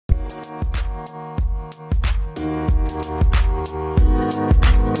Welcome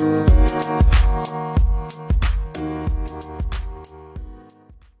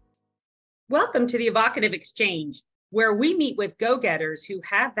to the Evocative Exchange, where we meet with go-getters who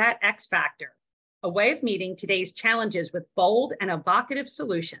have that X factor, a way of meeting today's challenges with bold and evocative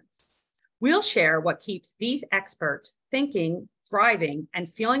solutions. We'll share what keeps these experts thinking, thriving, and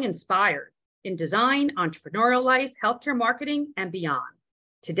feeling inspired in design, entrepreneurial life, healthcare marketing, and beyond.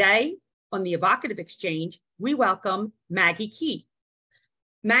 Today, on the Evocative Exchange, we welcome Maggie Key.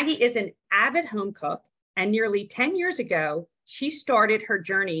 Maggie is an avid home cook, and nearly 10 years ago, she started her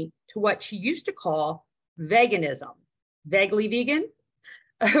journey to what she used to call veganism. Vaguely vegan?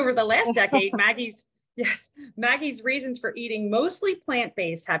 Over the last decade, Maggie's reasons for eating mostly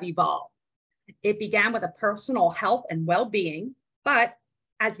plant-based have evolved. It began with a personal health and well-being, but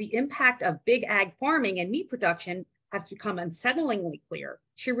as the impact of big ag farming and meat production has become unsettlingly clear,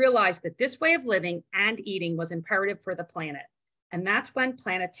 she realized that this way of living and eating was imperative for the planet. And that's when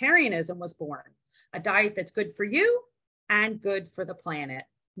planetarianism was born, a diet that's good for you and good for the planet.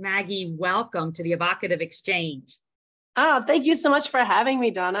 Maggie, welcome to the Evocative Exchange. Oh, thank you so much for having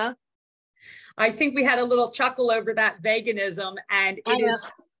me, Donna. I think we had a little chuckle over that veganism, and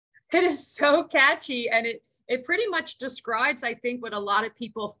it is so catchy, and it pretty much describes, I think, what a lot of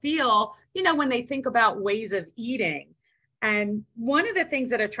people feel, when they think about ways of eating. And one of the things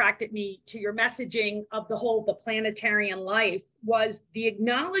that attracted me to your messaging of the Planetarian Life was the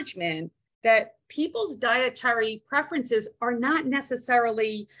acknowledgement that people's dietary preferences are not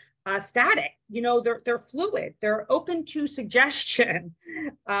necessarily static. They're fluid. They're open to suggestion.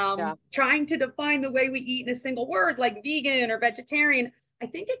 Trying to define the way we eat in a single word, like vegan or vegetarian, I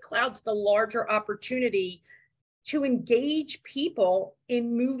think it clouds the larger opportunity to engage people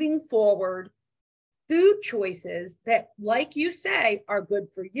in moving forward food choices that, like you say, are good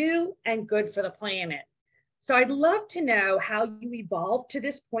for you and good for the planet. So I'd love to know how you evolved to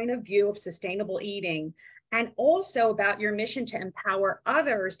this point of view of sustainable eating, and also about your mission to empower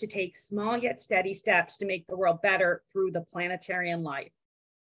others to take small yet steady steps to make the world better through the Planetarian Life.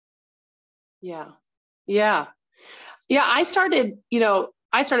 Yeah. I started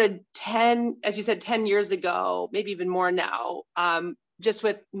 10, as you said, 10 years ago, maybe even more now, just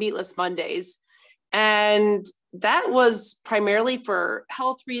with Meatless Mondays. And that was primarily for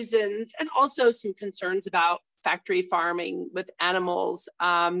health reasons and also some concerns about factory farming with animals.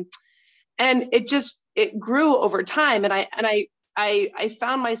 And it grew over time. And I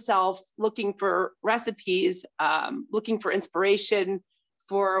found myself looking for recipes, looking for inspiration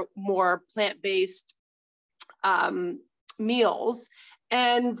for more plant-based meals.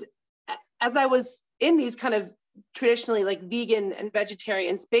 And as I was in these kind of traditionally like vegan and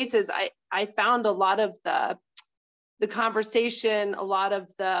vegetarian spaces, I found a lot of the conversation, a lot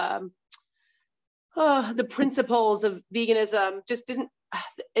of the principles of veganism just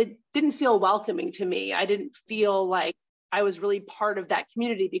didn't feel welcoming to me. I didn't feel like I was really part of that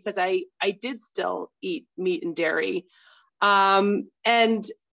community because I did still eat meat and dairy. And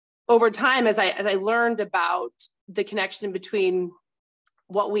over time, as I learned about the connection between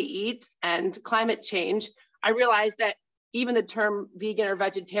what we eat and climate change, I realized that even the term vegan or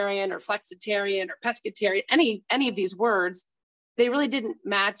vegetarian or flexitarian or pescatarian, any of these words, they really didn't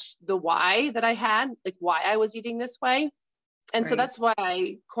match the why that I had, like why I was eating this way. And so that's why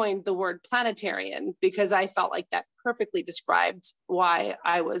I coined the word planetarian, because I felt like that perfectly described why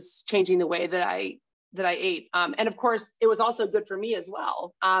I was changing the way that I ate. And of course, it was also good for me as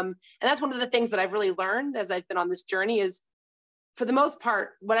well. And that's one of the things that I've really learned as I've been on this journey is, for the most part,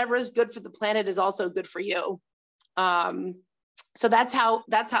 whatever is good for the planet is also good for you. So that's how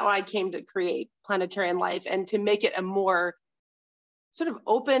I came to create Planetarian Life and to make it a more sort of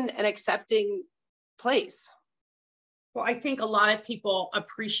open and accepting place. Well, I think a lot of people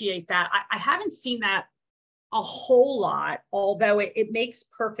appreciate that. I haven't seen that a whole lot, although it makes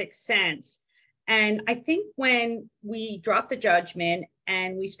perfect sense. And I think when we drop the judgment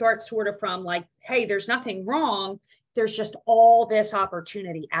and we start sort of from like, hey, there's nothing wrong, there's just all this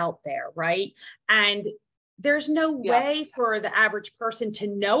opportunity out there, right? And there's no way for the average person to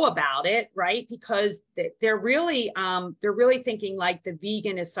know about it, right? Because they're really thinking like the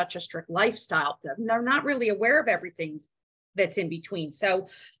vegan is such a strict lifestyle. They're not really aware of everything that's in between. So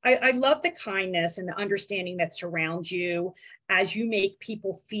I love the kindness and the understanding that surrounds you as you make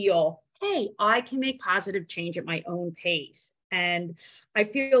people feel, hey, I can make positive change at my own pace. And I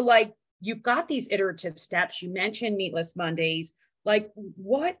feel like you've got these iterative steps. You mentioned Meatless Mondays. Like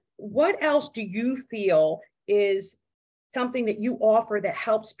what else do you feel is something that you offer that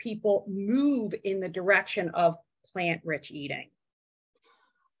helps people move in the direction of plant-rich eating?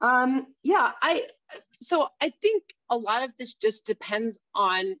 Yeah, so I think a lot of this just depends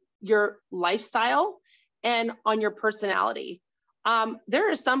on your lifestyle and on your personality.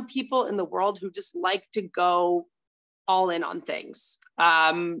 There are some people in the world who just like to go all in on things.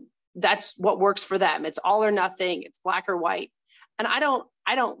 That's what works for them. It's all or nothing. It's black or white. And I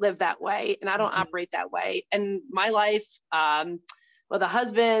don't live that way, and I don't operate that way. And my life, with a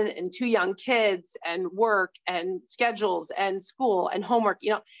husband and 2 young kids and work and schedules and school and homework,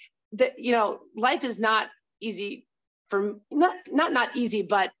 life is not easy for not easy,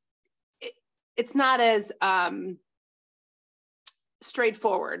 but it's not as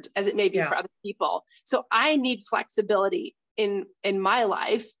straightforward as it may be for other people. So I need flexibility in my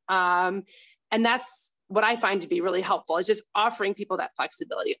life. And that's what I find to be really helpful, is just offering people that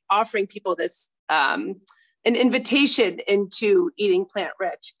flexibility, offering people this, an invitation into eating plant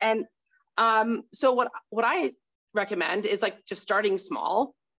rich. And so what I recommend is like just starting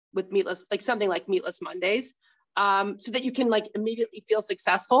small with meatless, like something like Meatless Mondays, so that you can like immediately feel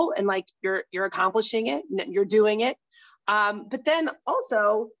successful and like you're accomplishing it and you're doing it. But then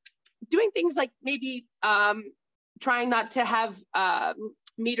also doing things like maybe trying not to have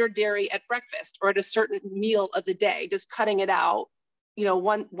meat or dairy at breakfast or at a certain meal of the day, just cutting it out,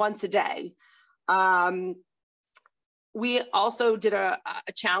 once a day. We also did a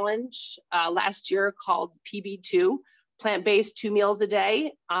challenge last year called PB2, plant-based 2 meals a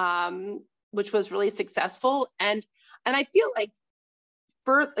day, which was really successful. And I feel like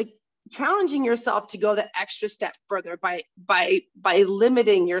for like challenging yourself to go the extra step further by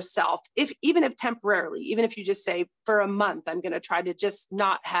limiting yourself, even if temporarily, even if you just say for a month, I'm going to try to just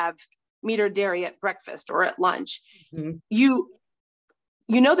not have meat or dairy at breakfast or at lunch. Mm-hmm.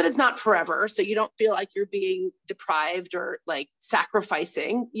 You know that it's not forever, so you don't feel like you're being deprived or like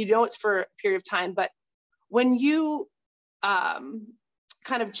sacrificing. It's for a period of time, but when you kind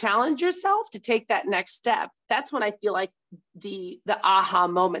of challenge yourself to take that next step, that's when I feel like the aha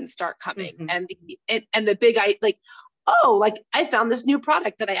moments start coming. Mm-hmm. and the big, I found this new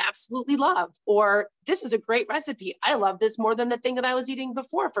product that I absolutely love, or this is a great recipe. I love this more than the thing that I was eating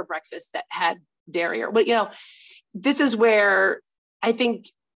before for breakfast that had dairy, or this is where I think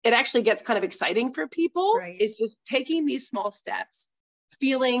it actually gets kind of exciting for people, right? Is just taking these small steps,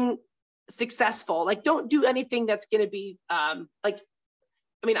 feeling successful. Like, don't do anything that's going to be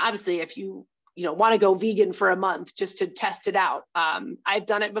obviously if you want to go vegan for a month just to test it out. I've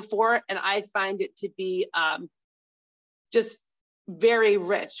done it before, and I find it to be just very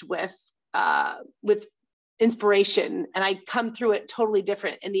rich with inspiration, and I come through it totally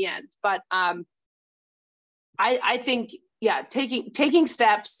different in the end. But I think, taking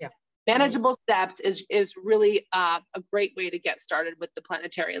steps, manageable steps is really a great way to get started with the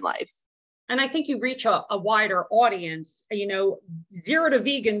Planetarian Life. And I think you reach a wider audience. Zero to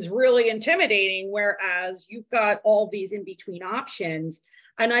vegan's really intimidating, whereas you've got all these in-between options.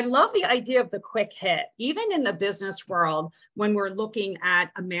 And I love the idea of the quick hit. Even in the business world, when we're looking at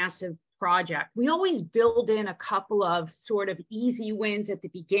a massive project, we always build in a couple of sort of easy wins at the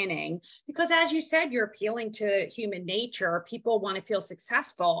beginning, because as you said, you're appealing to human nature. People want to feel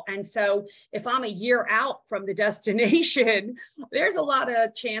successful. And so if I'm a year out from the destination, there's a lot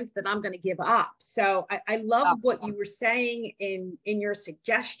of chance that I'm going to give up. So I love what you were saying in your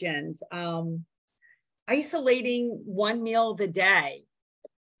suggestions. Isolating 1 meal of the day.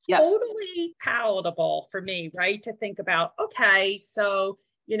 Yep. Totally palatable for me, right? To think about, okay, so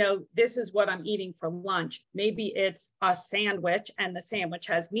this is what I'm eating for lunch. Maybe it's a sandwich and the sandwich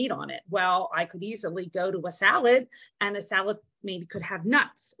has meat on it. Well, I could easily go to a salad, and the salad maybe could have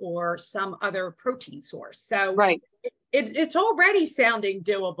nuts or some other protein source. So right. It's already sounding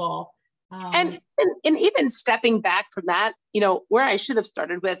doable. And even stepping back from that, where I should have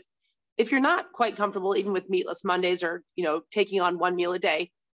started with, if you're not quite comfortable even with Meatless Mondays or, taking on 1 meal a day,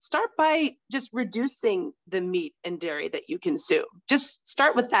 start by just reducing the meat and dairy that you consume. Just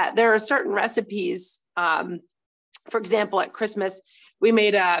start with that. There are certain recipes. For example, at Christmas, we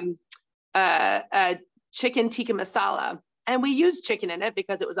made a chicken tikka masala, and we used chicken in it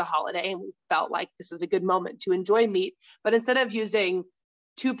because it was a holiday and we felt like this was a good moment to enjoy meat. But instead of using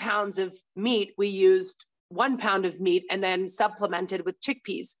 2 pounds of meat, we used 1 pound of meat and then supplemented with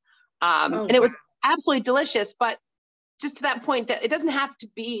chickpeas. And it was absolutely delicious. But just to that point, that it doesn't have to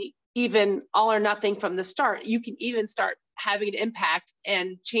be even all or nothing from the start. You can even start having an impact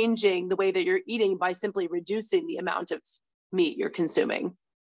and changing the way that you're eating by simply reducing the amount of meat you're consuming.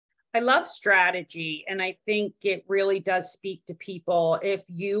 I love strategy. And I think it really does speak to people if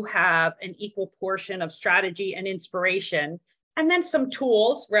you have an equal portion of strategy and inspiration, and then some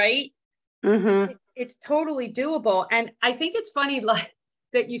tools, right? Mm-hmm. It's totally doable. And I think it's funny, like,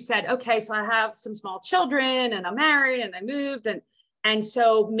 that you said, okay, so I have some small children and I'm married and I moved. And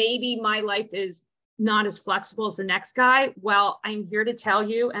so maybe my life is not as flexible as the next guy. Well, I'm here to tell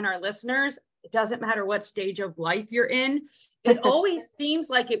you and our listeners, it doesn't matter what stage of life you're in. It always seems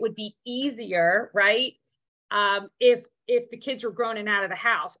like it would be easier, right? If the kids were grown and out of the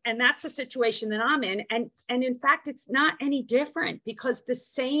house. And that's the situation that I'm in. And in fact, it's not any different, because the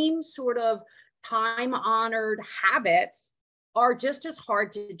same sort of time-honored habits are just as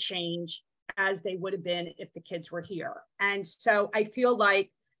hard to change as they would have been if the kids were here. And so I feel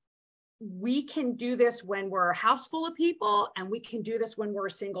like we can do this when we're a house full of people, and we can do this when we're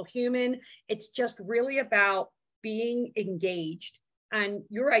a single human. It's just really about being engaged. And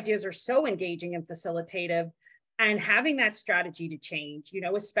your ideas are so engaging and facilitative, and having that strategy to change,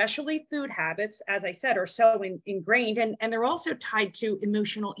 especially food habits, as I said, are so ingrained, and they're also tied to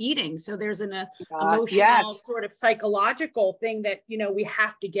emotional eating. So there's an emotional sort of psychological thing that, we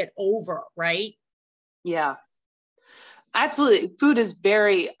have to get over, right? Yeah, absolutely. Food is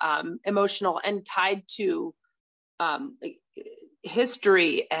very emotional and tied to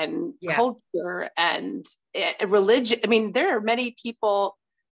history and culture and religion. I mean, there are many people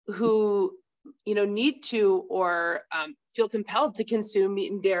who need to or feel compelled to consume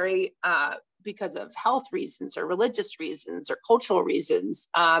meat and dairy because of health reasons or religious reasons or cultural reasons.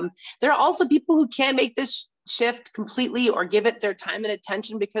 There are also people who can't make this shift completely or give it their time and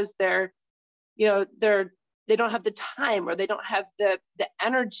attention because they don't have the time, or they don't have the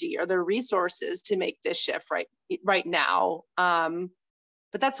energy or the resources to make this shift right now.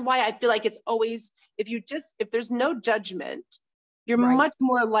 But that's why I feel like it's always, if there's no judgment, you're much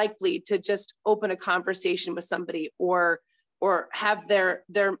more likely to just open a conversation with somebody or have their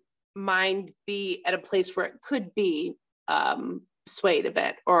mind be at a place where it could be swayed a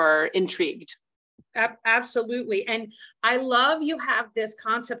bit or intrigued. Absolutely. And I love you have this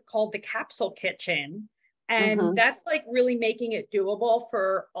concept called the capsule kitchen. And that's like really making it doable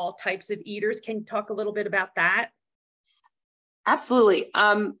for all types of eaters. Can you talk a little bit about that? Absolutely.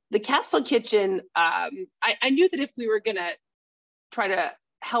 The capsule kitchen, I knew that if we were going to try to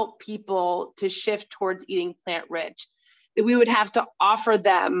help people to shift towards eating plant-rich, that we would have to offer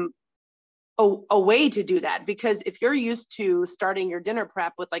them a way to do that. Because if you're used to starting your dinner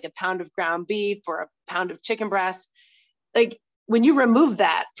prep with like a pound of ground beef or a pound of chicken breast, like when you remove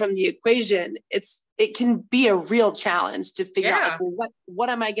that from the equation, it can be a real challenge to figure out, like, well, what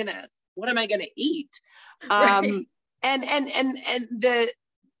am I gonna eat? Right. And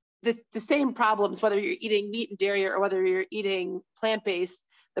the same problems, whether you're eating meat and dairy or whether you're eating plant-based,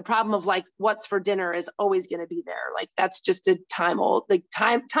 the problem of like what's for dinner is always going to be there. Like that's just a time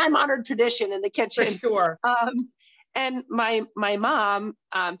honored tradition in the kitchen. For sure. And my mom,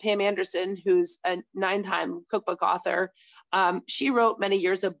 Pam Anderson, who's a 9-time cookbook author, she wrote many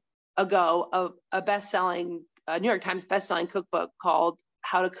years ago a best-selling New York Times best-selling cookbook called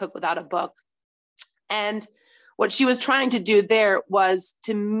How to Cook Without a Book. And what she was trying to do there was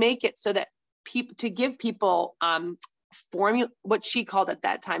to make it so that to give people what she called at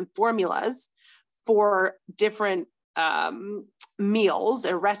that time formulas for different meals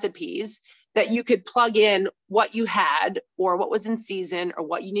or recipes that you could plug in what you had or what was in season or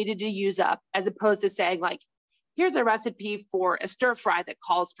what you needed to use up, as opposed to saying like, here's a recipe for a stir fry that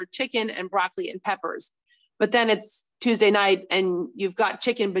calls for chicken and broccoli and peppers. But then it's Tuesday night and you've got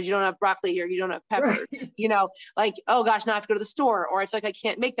chicken, but you don't have broccoli or you don't have peppers, like, oh gosh, now I have to go to the store, or I feel like I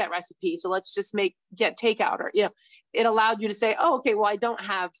can't make that recipe. So let's just get takeout, or, it allowed you to say, oh, okay, well, I don't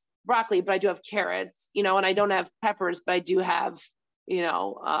have broccoli, but I do have carrots, and I don't have peppers, but I do have,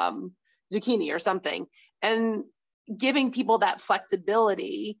 zucchini or something, and giving people that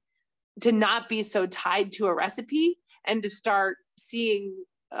flexibility to not be so tied to a recipe and to start seeing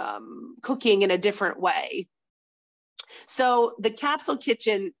cooking in a different way. So the capsule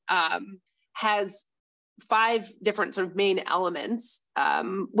kitchen has 5 different sort of main elements,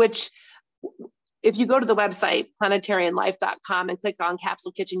 which if you go to the website, planetarianlife.com, and click on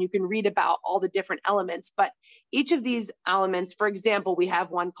capsule kitchen, you can read about all the different elements. But each of these elements, for example, we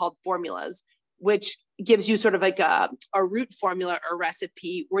have one called formulas, which gives you sort of like a root formula or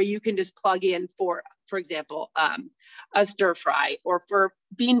recipe where you can just plug in for example, a stir fry, or for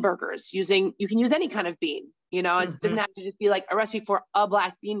bean burgers you can use any kind of bean, it doesn't have to just be like a recipe for a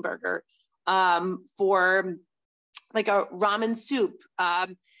black bean burger, for like a ramen soup,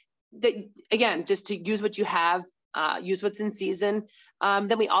 that again, just to use what you have, use what's in season.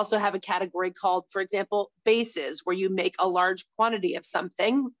 Then we also have a category called, for example, bases, where you make a large quantity of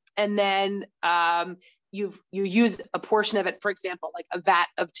something and then you use a portion of it, for example, like a vat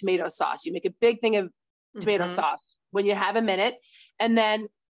of tomato sauce. You make a big thing of tomato sauce when you have a minute, And then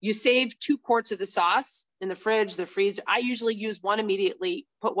you save 2 quarts of the sauce in the fridge, the freezer. I usually use one immediately,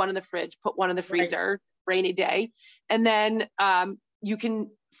 put one in the fridge, put one in the freezer, rainy day. And then you can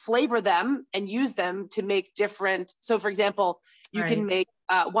flavor them and use them to make different. So for example, you can make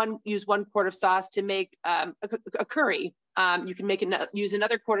use 1 quart of sauce to make a curry. You can use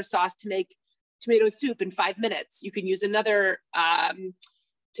another quart of sauce to make tomato soup in 5 minutes. You can use another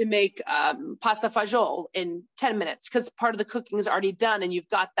to make pasta fagioli in 10 minutes, because part of the cooking is already done and you've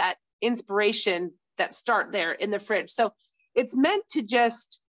got that inspiration, that start there in the fridge. So it's meant to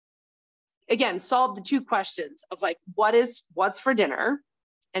just, again, solve the 2 questions of like, what's for dinner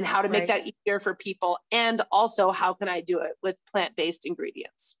and how to make that easier for people. And also, how can I do it with plant-based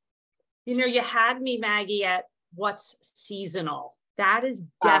ingredients? You know, you had me, Maggie, at what's seasonal. That is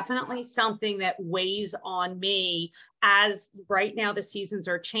definitely something that weighs on me, as right now the seasons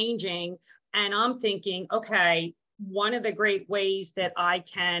are changing. And I'm thinking, okay, one of the great ways that I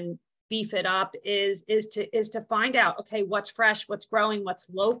can beef it up is to find out, okay, what's fresh, what's growing, what's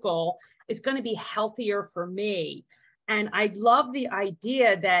local is going to be healthier for me. And I love the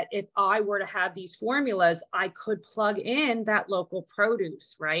idea that if I were to have these formulas, I could plug in that local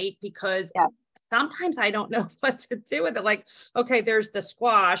produce, right? Because sometimes I don't know what to do with it. Like, okay, there's the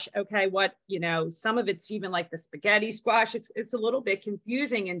squash. Okay, what, some of it's even like the spaghetti squash. It's a little bit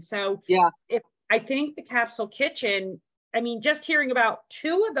confusing. And so if I think the Capsule Kitchen, I mean, just hearing about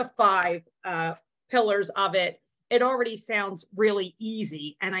 2 of the 5 pillars of it, it already sounds really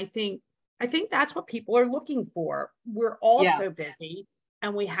easy. And I think that's what people are looking for. We're all so busy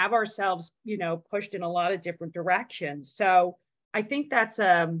and we have ourselves, pushed in a lot of different directions. So I think that's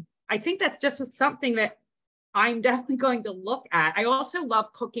just something that I'm definitely going to look at. I also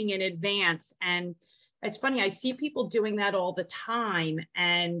love cooking in advance. And it's funny, I see people doing that all the time.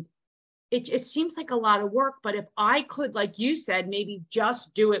 And it seems like a lot of work, but if I could, like you said, maybe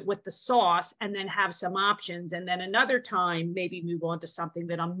just do it with the sauce and then have some options, and then another time maybe move on to something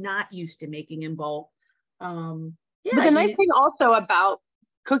that I'm not used to making in bulk. But the nice thing also about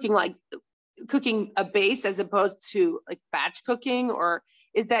cooking a base as opposed to like batch cooking, or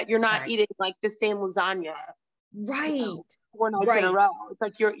is that you're not eating like the same lasagna 4 nights in a row. It's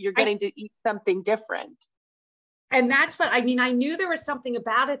like you're getting to eat something different. And that's what I mean. I knew there was something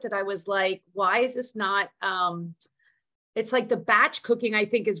about it that I was like, why is this not, it's like the batch cooking, I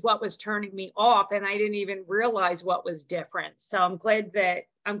think, is what was turning me off. And I didn't even realize what was different. So I'm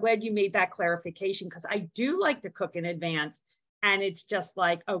glad you made that clarification, because I do like to cook in advance. And it's just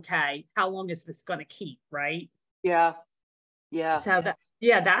like, okay, how long is this going to keep? Right. Yeah. So that's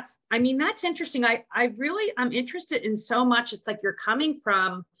interesting. I'm interested in so much. It's like you're coming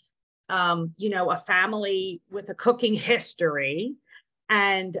from, a family with a cooking history.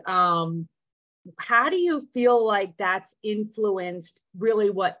 And how do you feel like that's influenced really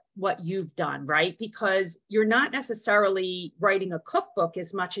what you've done, right? Because you're not necessarily writing a cookbook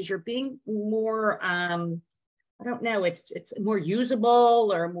as much as you're being more, I don't know, it's more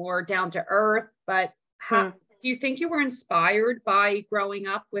usable or more down to earth. But how do you think you were inspired by growing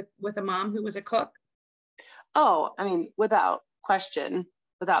up with a mom who was a cook? Oh, I mean, without question.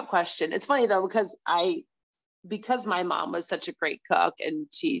 It's funny though, because my mom was such a great cook and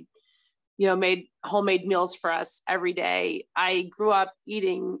she, made homemade meals for us every day. I grew up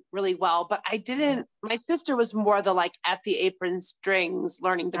eating really well, but my sister was more the like at the apron strings,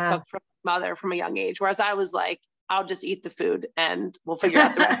 learning to cook from my mother from a young age. Whereas I was like, I'll just eat the food and we'll figure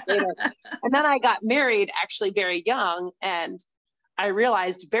out the rest later. And then I got married actually very young, and I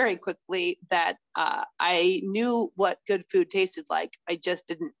realized very quickly that I knew what good food tasted like. I just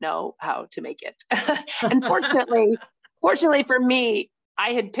didn't know how to make it. And fortunately for me,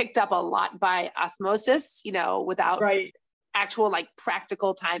 I had picked up a lot by osmosis, without actual like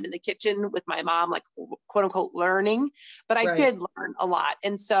practical time in the kitchen with my mom, like quote unquote learning, but I did learn a lot.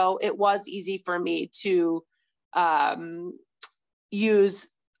 And so it was easy for me to use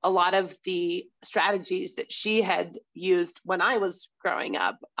a lot of the strategies that she had used when I was growing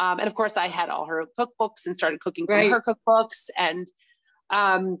up. And of course I had all her cookbooks and started cooking from her cookbooks,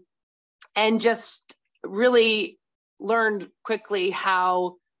 and just really learned quickly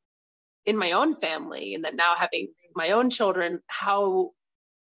how, in my own family, and then now having my own children, how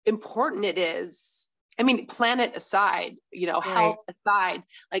important it is. I mean, planet aside, health aside,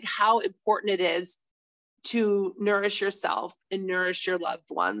 like how important it is to nourish yourself and nourish your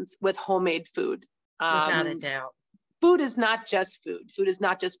loved ones with homemade food. Without a doubt. Food is not just food. Food is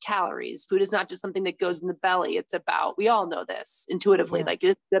not just calories. Food is not just something that goes in the belly. It's about, we all know this intuitively, like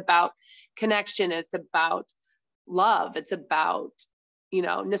it's about connection. It's about love. It's about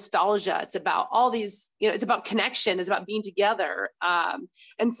nostalgia. It's about all these, it's about connection. It's about being together.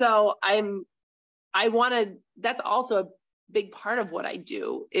 And so that's also a big part of what I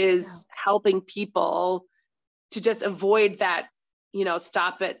do is helping people to just avoid that,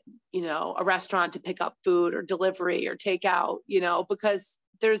 stop at, a restaurant to pick up food or delivery or takeout, because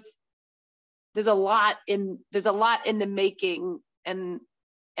there's a lot in the making and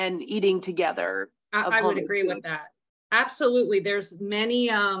eating together. I would agree with that. Absolutely. There's many,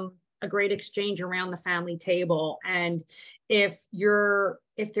 a great exchange around the family table. And if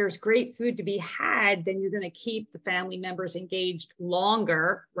there's great food to be had, then you're going to keep the family members engaged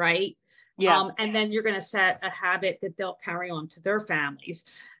longer, right? Yeah. And then you're going to set a habit that they'll carry on to their families.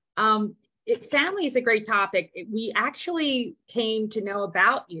 Family is a great topic. We actually came to know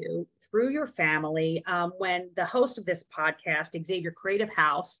about you through your family when the host of this podcast, Xavier Creative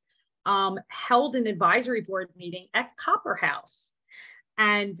House, held an advisory board meeting at Copper House.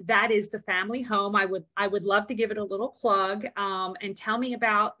 And that is the family home. I would love to give it a little plug and tell me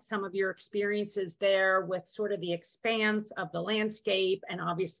about some of your experiences there with sort of the expanse of the landscape and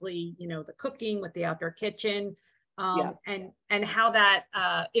obviously, the cooking with the outdoor kitchen and how that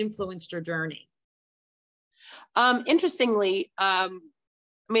influenced your journey. Interestingly,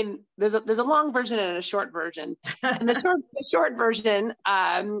 there's a long version and a short version. And the short version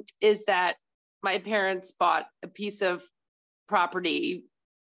is that my parents bought a piece of property,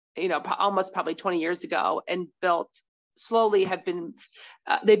 almost probably 20 years ago, and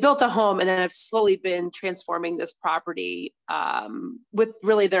they built a home and then have slowly been transforming this property with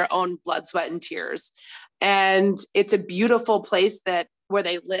really their own blood, sweat, and tears. And it's a beautiful place where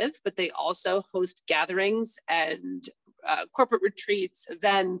they live, but they also host gatherings and corporate retreats,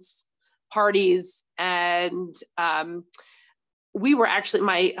 events, parties. And we were actually,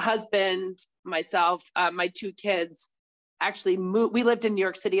 my husband, myself, my two kids actually moved. We lived in New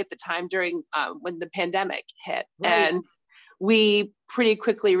York City at the time during when the pandemic hit. Right. And we pretty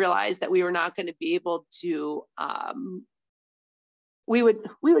quickly realized that we were not going to be able to, we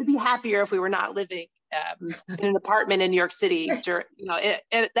would be happier if we were not living in an apartment in New York City during,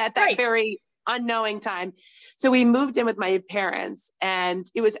 at that right. very unknowing time. So we moved in with my parents, and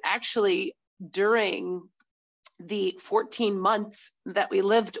it was actually during the 14 months that we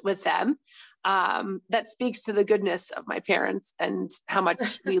lived with them that speaks to the goodness of my parents and how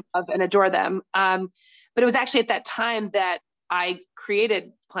much we love and adore them. But it was actually at that time that I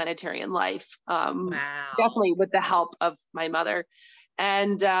created Planetarian Life, definitely with the help of my mother.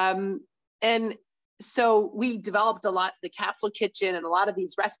 And so we developed the capsule kitchen and a lot of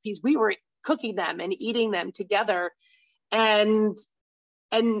these recipes. We were cooking them and eating them together. And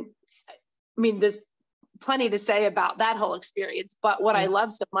there's plenty to say about that whole experience. But what I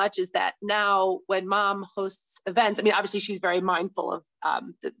love so much is that now when mom hosts events, obviously she's very mindful of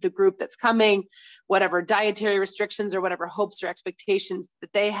the group that's coming, whatever dietary restrictions or whatever hopes or expectations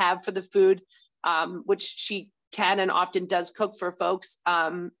that they have for the food, which she can and often does cook for folks,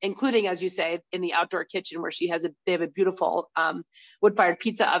 including, as you say, in the outdoor kitchen where they have a beautiful wood-fired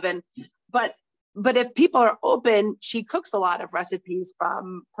pizza oven. But if people are open, she cooks a lot of recipes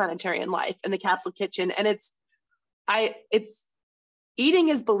from Planetarian Life and the capsule kitchen. And it's eating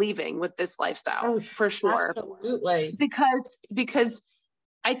is believing with this lifestyle, for sure. Absolutely. Because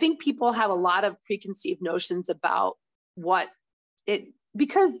I think people have a lot of preconceived notions about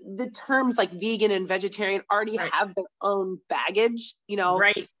because the terms like vegan and vegetarian already right. have their own baggage,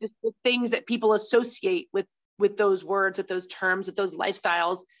 right. the things that people associate with those words, with those terms, with those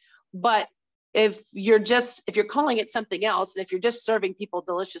lifestyles. But if you're calling it something else, and if you're just serving people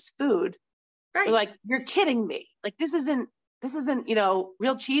delicious food, right. You're like, you're kidding me. Like, this isn't,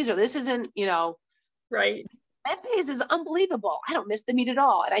 real cheese, or this isn't, right. Plant-based is unbelievable. I don't miss the meat at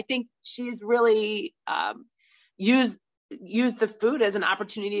all. And I think she's really used the food as an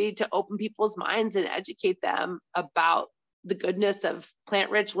opportunity to open people's minds and educate them about the goodness of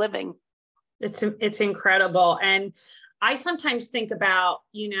plant-rich living. It's incredible. And I sometimes think about,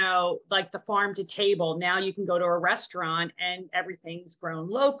 like the farm to table. Now you can go to a restaurant and everything's grown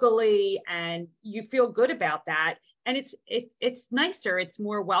locally and you feel good about that. And it's nicer. It's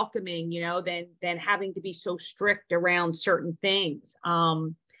more welcoming, than having to be so strict around certain things.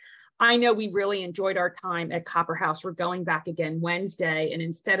 I know we really enjoyed our time at Copper House. We're going back again Wednesday. And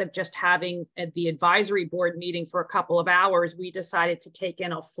instead of just having the advisory board meeting for a couple of hours, we decided to take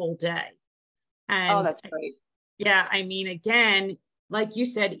in a full day. And that's great. Yeah. Again, like you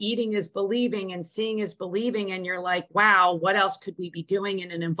said, eating is believing and seeing is believing. And you're like, wow, what else could we be doing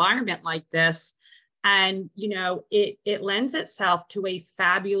in an environment like this? And, it lends itself to a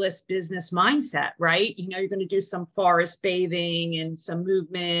fabulous business mindset, right? You're going to do some forest bathing and some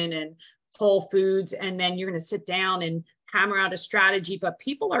movement and Whole Foods, and then you're going to sit down and hammer out a strategy. But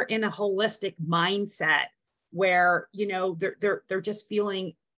people are in a holistic mindset where, they're just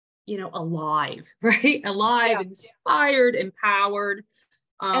feeling, alive, right? Alive, yeah. Inspired, empowered.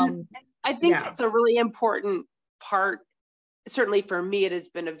 And I think that's a really important part. Certainly for me, it has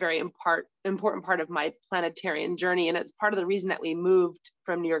been a very important part of my planetarian journey. And it's part of the reason that we moved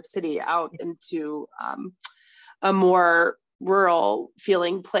from New York City out into a more rural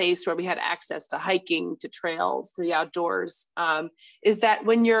feeling place where we had access to hiking, to trails, to the outdoors, is that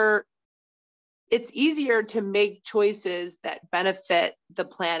it's easier to make choices that benefit the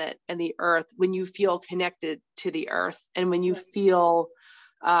planet and the earth when you feel connected to the earth, and when you feel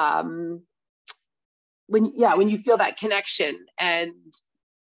when you feel that connection and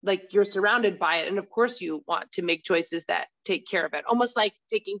like you're surrounded by it. And of course you want to make choices that take care of it, almost like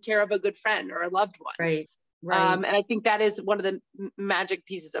taking care of a good friend or a loved one. Right. And I think that is one of the magic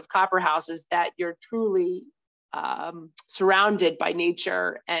pieces of Copper House, is that you're truly surrounded by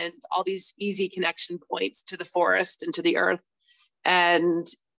nature and all these easy connection points to the forest and to the earth. And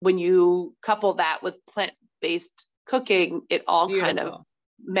when you couple that with plant-based cooking, it all kind of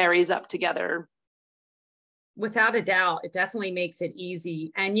marries up together. Without a doubt, it definitely makes it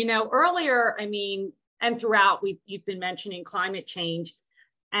easy. And, earlier, and throughout, you've been mentioning climate change.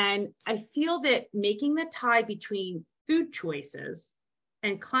 And I feel that making the tie between food choices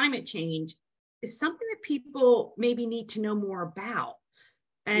and climate change is something that people maybe need to know more about.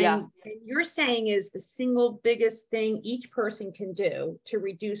 And you're saying is the single biggest thing each person can do to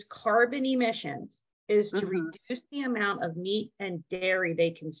reduce carbon emissions is to reduce the amount of meat and dairy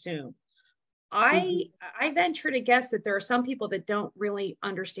they consume. I venture to guess that there are some people that don't really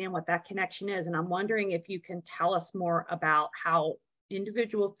understand what that connection is. And I'm wondering if you can tell us more about how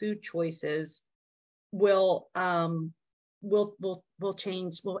individual food choices will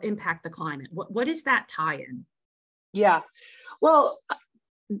impact the climate. What is that tie-in? Yeah. Well,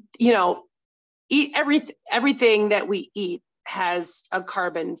 everything that we eat has a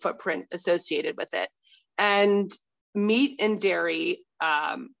carbon footprint associated with it. And meat and dairy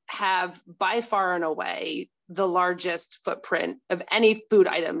have by far and away the largest footprint of any food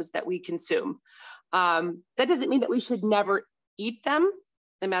items that we consume. That doesn't mean that we should never eat them.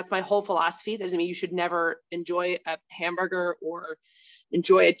 And that's my whole philosophy. That doesn't mean you should never enjoy a hamburger or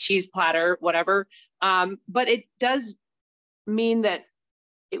enjoy a cheese platter, whatever. But it does mean that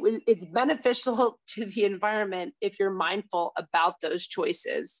it's beneficial to the environment if you're mindful about those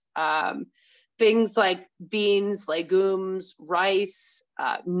choices. Things like beans, legumes, rice,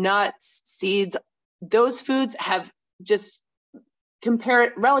 nuts, seeds, those foods have just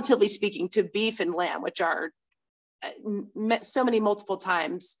relatively speaking to beef and lamb, which are so many multiple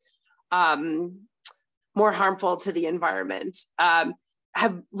times more harmful to the environment,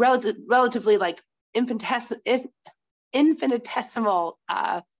 have relatively like infinitesimal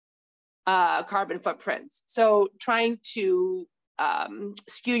carbon footprints. So trying to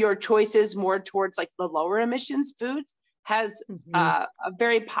skew your choices more towards like the lower emissions foods has a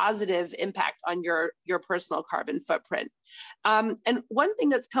very positive impact on your personal carbon footprint. And one thing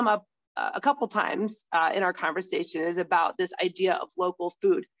that's come up a couple times in our conversation is about this idea of local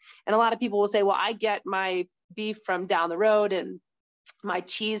food. And a lot of people will say, well, I get my beef from down the road and my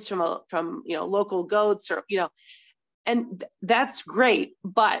cheese from local goats, or and that's great,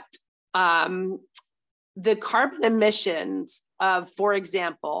 but the carbon emissions of, for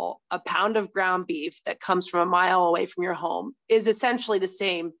example, a pound of ground beef that comes from a mile away from your home is essentially the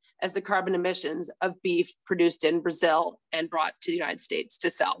same as the carbon emissions of beef produced in Brazil and brought to the United States to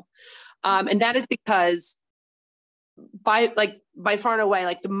sell. And that is because by far and away,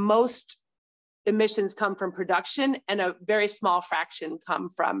 like the most emissions come from production and a very small fraction come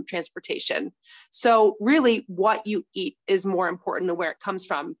from transportation. So really what you eat is more important than where it comes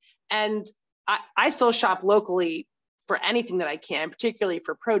from. And I still shop locally for anything that I can, particularly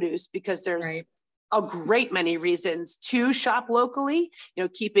for produce, because there's a great many reasons to shop locally,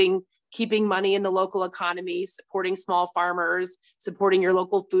 keeping money in the local economy, supporting small farmers, supporting your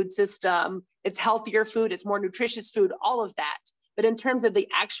local food system. It's healthier food, it's more nutritious food, all of that. But in terms of the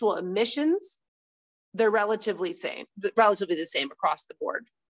actual emissions, they're relatively the same across the board.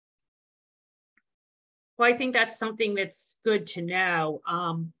 Well, I think that's something that's good to know.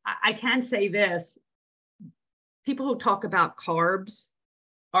 I can say this, people who talk about carbs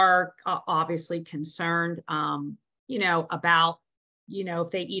are obviously concerned, about,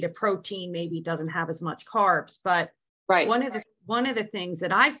 if they eat a protein, maybe it doesn't have as much carbs. But one of one of the things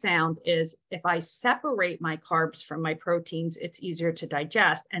that I found is if I separate my carbs from my proteins, it's easier to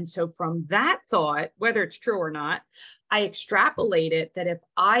digest. And so from that thought, whether it's true or not, I extrapolated that if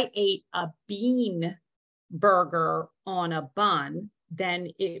I ate a bean burger on a bun,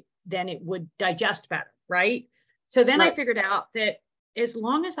 then it would digest better, right? So then I figured out that as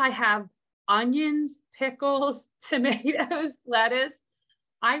long as I have onions, pickles, tomatoes, lettuce,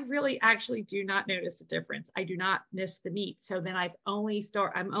 I really actually do not notice a difference. I do not miss the meat. So then I'm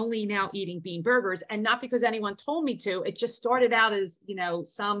only now eating bean burgers, and not because anyone told me to. It just started out as,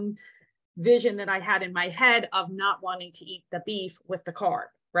 some vision that I had in my head of not wanting to eat the beef with the carb,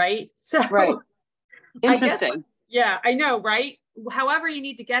 right? So I guess, yeah, I know, right? However you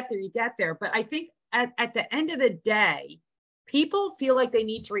need to get there, you get there. But I think at the end of the day, people feel like they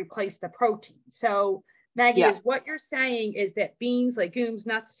need to replace the protein. So Maggie, is what you're saying is that beans, legumes,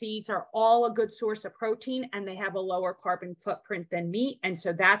 nuts, seeds are all a good source of protein, and they have a lower carbon footprint than meat. And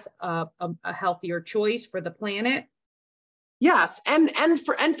so that's a healthier choice for the planet. Yes. And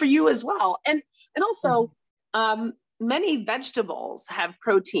for you as well. And also, many vegetables have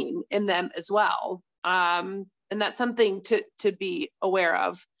protein in them as well. And that's something to be aware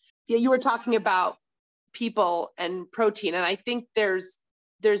of. Yeah, you were talking about people and protein. And I think there's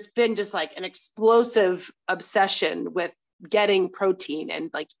been just like an explosive obsession with getting protein and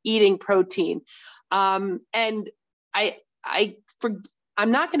like eating protein. And I'm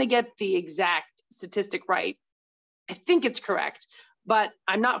not going to get the exact statistic right. I think it's correct, but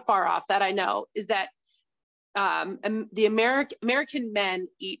I'm not far off. That I know is that the American men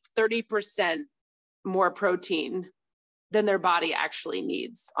eat 30% more protein than their body actually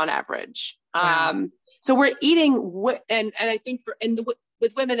needs on average. Wow. So we're eating, and I think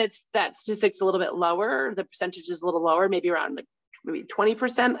with women, it's that statistic's a little bit lower. The percentage is a little lower, maybe around maybe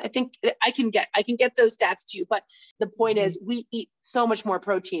 20%. I think I can get those stats to you. But the point is, we eat so much more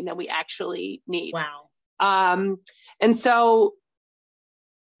protein than we actually need. Wow. And so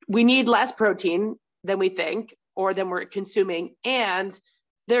we need less protein than we think, or than we're consuming. And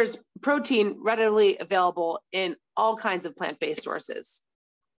there's protein readily available in all kinds of plant-based sources.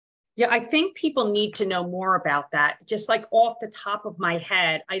 Yeah, I think people need to know more about that. Just like off the top of my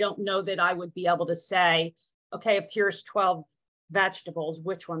head, I don't know that I would be able to say, okay, if here's 12 vegetables,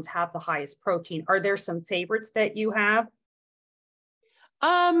 which ones have the highest protein? Are there some favorites that you have?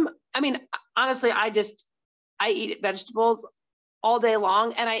 I mean, honestly, I eat vegetables all day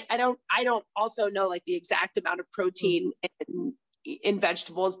long. And I don't also know like the exact amount of protein in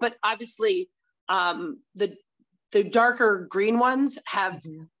vegetables, but obviously the darker green ones have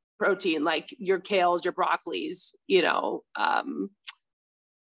protein, like your kales, your broccolis,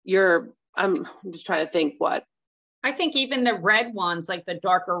 I'm just trying to think what. I think even the red ones, like the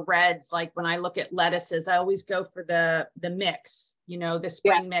darker reds, like when I look at lettuces, I always go for the mix, the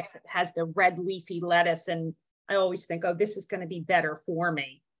spring mix that has the red leafy lettuce. And I always think, oh, this is going to be better for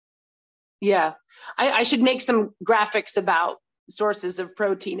me. Yeah. I should make some graphics about sources of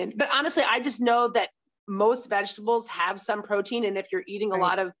protein. But honestly, I just know that most vegetables have some protein. And if you're eating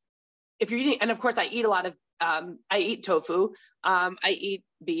and of course I eat a lot of, I eat tofu, I eat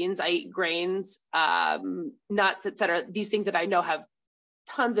beans, I eat grains, nuts, etc. These things that I know have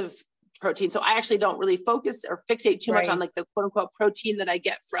tons of protein. So I actually don't really focus or fixate too much on like the quote unquote protein that I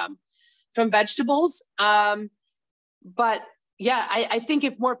get from vegetables. But yeah, I think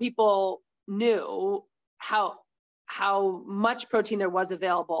if more people knew how much protein there was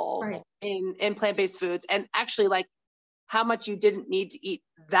available in plant-based foods, and actually like how much you didn't need to eat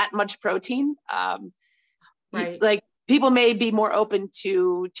that much protein, like people may be more open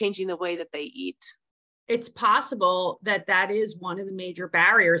to changing the way that they eat. It's possible that is one of the major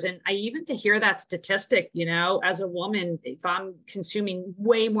barriers. And I even to hear that statistic, as a woman, if I'm consuming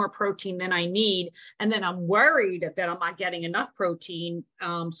way more protein than I need, and then I'm worried that I'm not getting enough protein,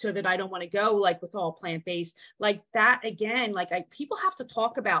 so that I don't want to go like with all plant-based, like that again, like people have to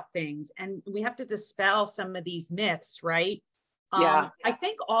talk about things, and we have to dispel some of these myths, right? I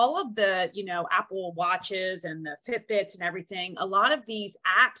think all of the, Apple Watches and the Fitbits and everything, a lot of these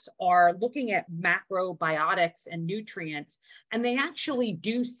apps are looking at macrobiotics and nutrients, and they actually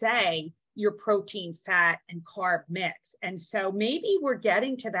do say your protein, fat, and carb mix. And so maybe we're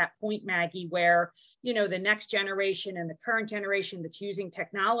getting to that point, Maggie, where, the next generation and the current generation that's using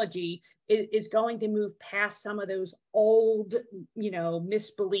technology is going to move past some of those old,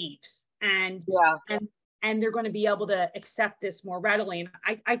 misbeliefs. And they're going to be able to accept this more readily. And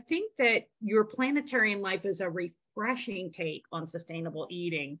I think that your Planetarian Life is a refreshing take on sustainable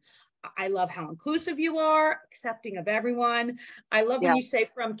eating. I love how inclusive you are, accepting of everyone. I love when you say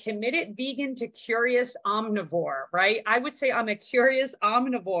from committed vegan to curious omnivore, right? I would say I'm a curious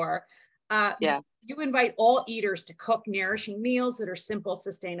omnivore. You invite all eaters to cook nourishing meals that are simple,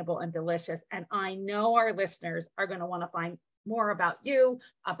 sustainable, and delicious. And I know our listeners are going to want to find more about you,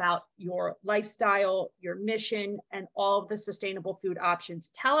 about your lifestyle, your mission, and all of the sustainable food options.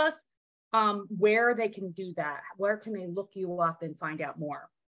 Tell us where they can do that. Where can they look you up and find out more?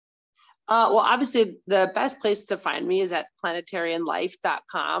 Well, obviously, the best place to find me is at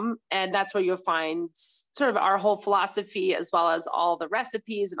planetarianlife.com. And that's where you'll find sort of our whole philosophy, as well as all the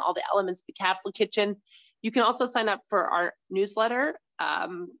recipes and all the elements of the capsule kitchen. You can also sign up for our newsletter.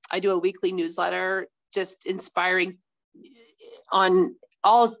 I do a weekly newsletter just inspiring on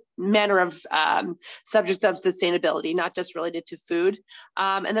all manner of subjects of sustainability, not just related to food.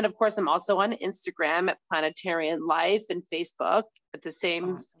 And then, of course, I'm also on Instagram at Planetarian Life and Facebook at the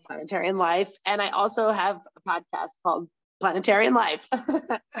same Planetarian Life. And I also have a podcast called Planetarian Life.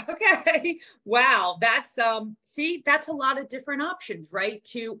 Okay. Wow. That's, that's a lot of different options, right?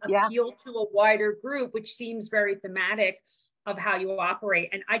 To appeal to a wider group, which seems very thematic of how you operate.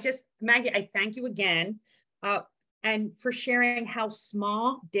 And Maggie, I thank you again. And for sharing how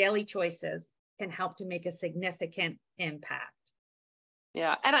small daily choices can help to make a significant impact.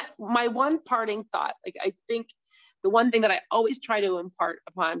 Yeah. And my one parting thought, I think the one thing that I always try to impart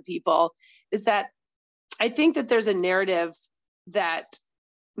upon people is that I think that there's a narrative that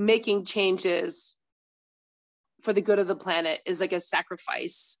making changes for the good of the planet is like a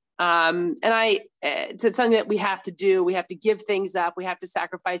sacrifice. It's something that we have to do. We have to give things up. We have to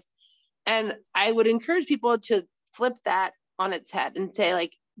sacrifice. And I would encourage people to flip that on its head and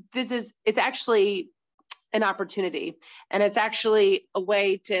say, it's actually an opportunity, and it's actually a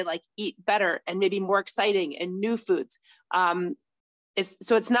way to eat better and maybe more exciting and new foods.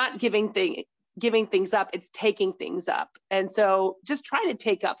 It's not giving things up, it's taking things up. And so just try to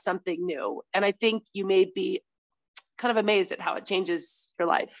take up something new. And I think you may be kind of amazed at how it changes your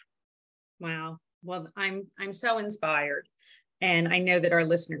life. Wow. Well, I'm so inspired, and I know that our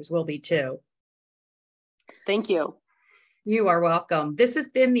listeners will be too. Thank you. You are welcome. This has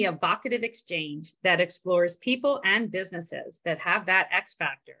been the Evocative Exchange that explores people and businesses that have that X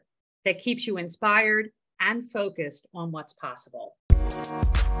factor that keeps you inspired and focused on what's possible.